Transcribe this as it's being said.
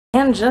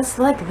And just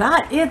like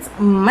that, it's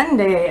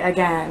Monday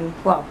again.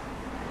 Well,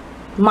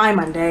 my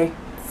Monday.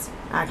 It's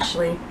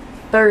actually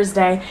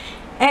Thursday.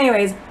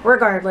 Anyways,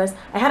 regardless,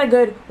 I had a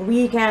good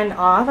weekend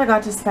off. I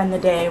got to spend the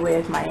day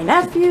with my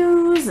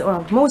nephews,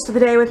 or most of the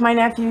day with my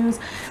nephews.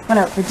 Went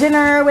out for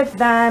dinner with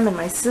them and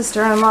my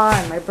sister-in-law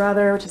and my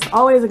brother, which is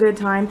always a good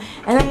time.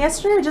 And then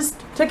yesterday I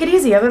just took it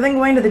easy. Other than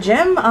going to the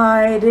gym,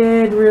 I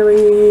did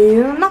really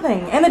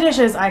nothing. And the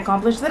dishes, I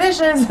accomplished the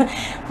dishes.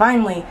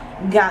 Finally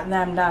got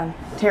them done.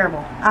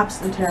 Terrible,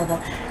 absolutely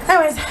terrible.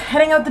 Anyways,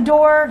 heading out the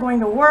door, going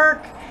to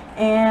work.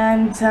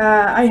 And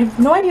I have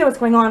no idea what's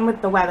going on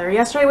with the weather.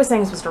 Yesterday was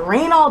saying it's supposed to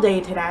rain all day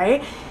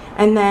today,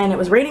 and then it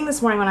was raining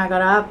this morning when I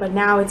got up, but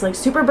now it's like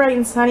super bright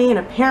and sunny, and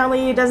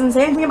apparently it doesn't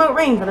say anything about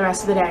rain for the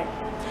rest of the day.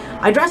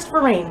 I dressed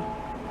for rain,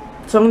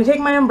 so I'm going to take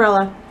my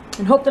umbrella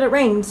and hope that it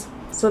rains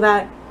so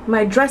that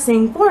my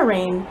dressing for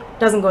rain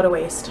doesn't go to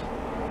waste.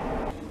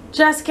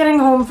 Just getting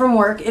home from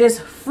work. It is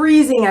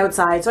freezing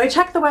outside, so I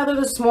checked the weather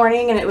this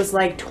morning and it was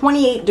like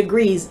 28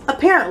 degrees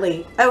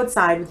apparently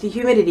outside with the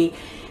humidity.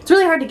 It's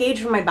really hard to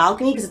gauge from my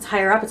balcony because it's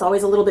higher up. It's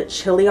always a little bit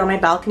chilly on my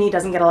balcony. It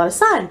doesn't get a lot of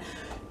sun.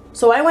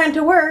 So I went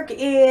to work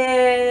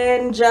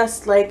in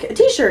just like a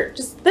t-shirt,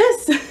 just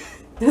this.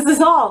 This is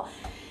all.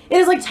 It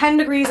is like 10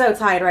 degrees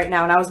outside right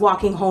now and I was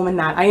walking home in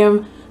that. I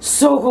am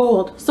so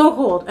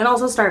cold and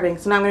also starving.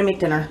 So now I'm gonna make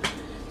dinner.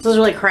 This was a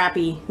really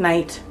crappy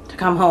night to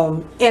come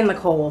home in the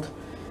cold.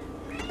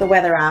 The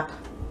weather app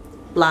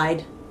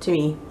lied to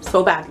me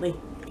so badly.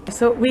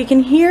 So we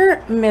can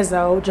hear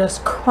Mizo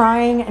just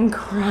crying and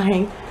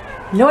crying.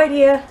 No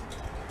idea.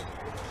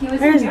 He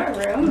was in your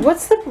room.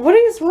 What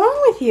is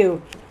wrong with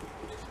you?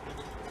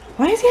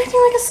 Why is he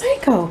acting like a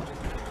psycho?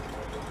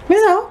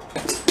 Mizo?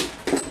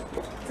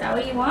 Is that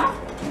what you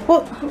want?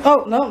 Well,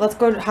 oh no, let's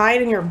go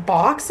hide in your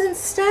box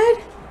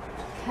instead.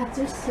 Cats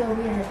are so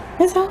weird.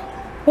 Mizo,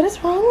 what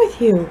is wrong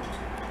with you?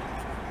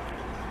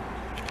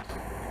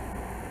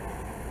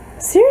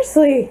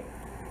 Seriously.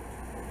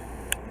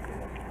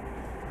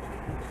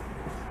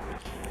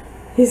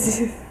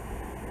 He's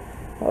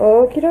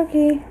okie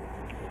dokie.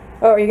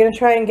 Oh, are you gonna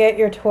try and get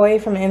your toy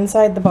from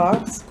inside the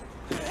box?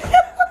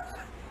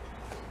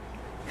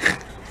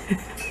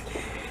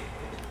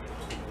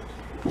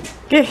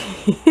 Get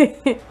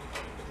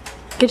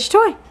your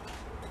toy.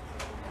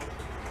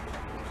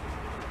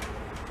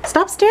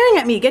 Stop staring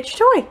at me. Get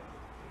your toy.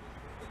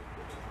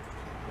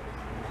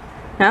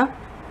 Huh?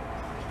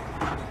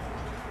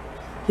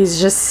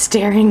 He's just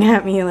staring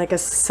at me like a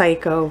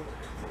psycho.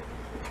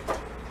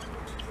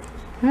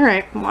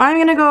 Alright, well, I'm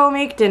gonna go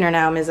make dinner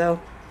now, Mizo.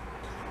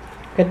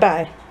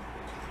 Goodbye.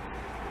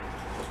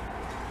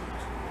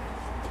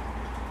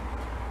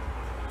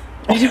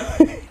 I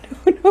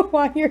don't know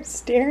why you're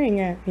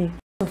staring at me.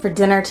 For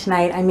dinner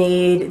tonight, I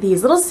made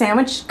these little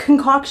sandwich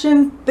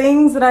concoction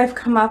things that I've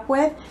come up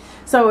with.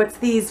 So it's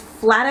these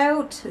Flat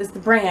Out is the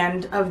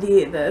brand of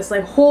this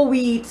like whole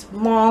wheat,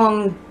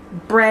 long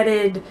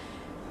breaded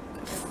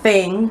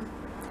thing.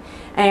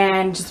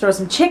 And just throw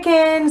some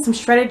chicken, some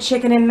shredded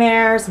chicken in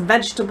there, some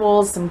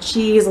vegetables, some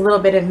cheese, a little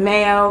bit of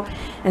mayo,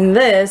 and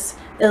this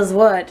is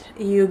what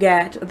you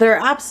get. They're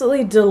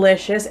absolutely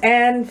delicious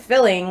and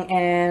filling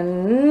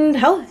and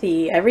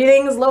healthy.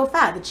 Everything's low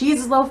fat. The cheese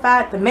is low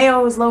fat, the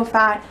mayo is low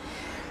fat.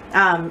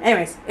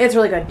 Anyways, it's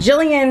really good.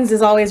 Jillian's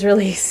is always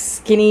really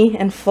skinny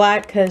and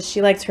flat because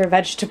she likes her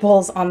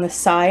vegetables on the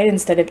side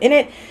instead of in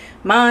it.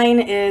 Mine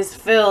is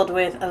filled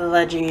with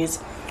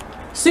veggies.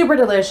 Super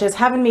delicious.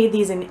 Haven't made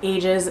these in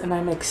ages and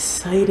I'm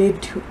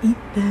excited to eat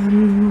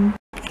them.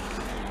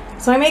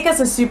 So I make us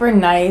a super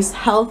nice,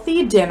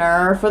 healthy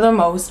dinner for the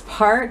most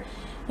part,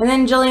 and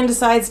then Jillian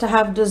decides to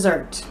have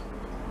dessert.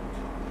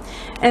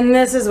 And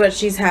this is what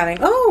she's having.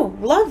 Oh,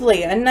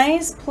 lovely. A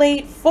nice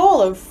plate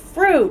full of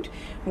fruit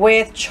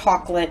with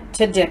chocolate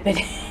to dip it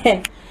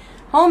in.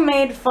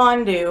 Homemade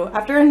fondue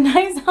after a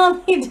nice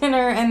healthy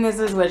dinner, and this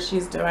is what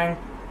she's doing.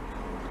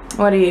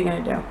 What are you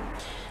gonna do?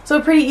 So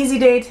a pretty easy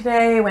day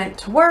today. Went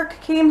to work,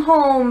 came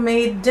home,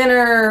 made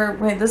dinner.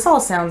 Wait, this all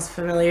sounds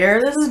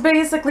familiar. This is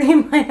basically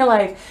my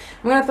life.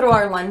 I'm gonna throw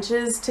our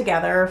lunches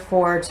together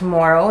for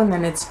tomorrow, and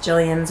then it's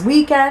Jillian's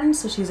weekend,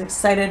 so she's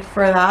excited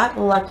for that.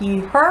 Lucky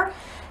her.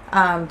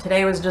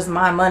 Today was just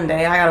my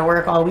Monday. I gotta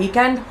work all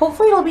weekend.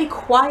 Hopefully it'll be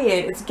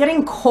quiet. It's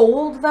getting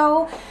cold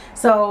though,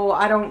 so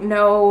I don't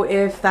know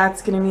if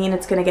that's gonna mean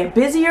it's gonna get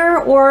busier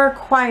or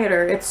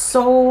quieter. It's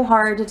so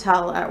hard to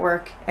tell at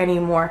work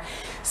anymore.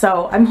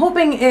 So I'm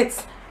hoping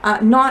it's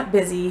not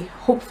busy.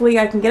 Hopefully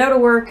I can get out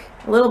of work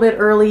a little bit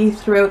early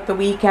throughout the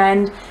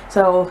weekend.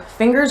 So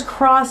fingers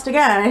crossed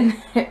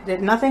again. It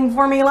did nothing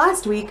for me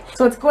last week.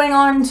 So it's going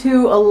on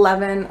to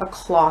 11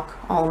 o'clock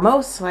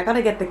almost. So I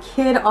gotta get the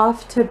kid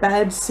off to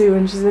bed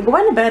soon. She's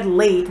going to bed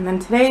late, and then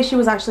today she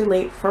was actually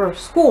late for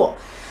school.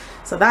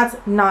 So that's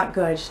not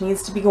good. She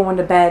needs to be going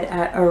to bed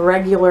at a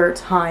regular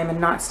time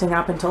and not staying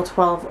up until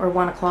 12 or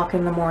 1 o'clock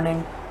in the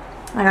morning.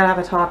 I gotta have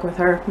a talk with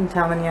her. I'm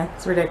telling you,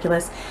 it's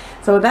ridiculous.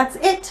 So that's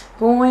it.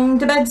 Going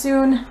to bed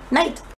soon. Night.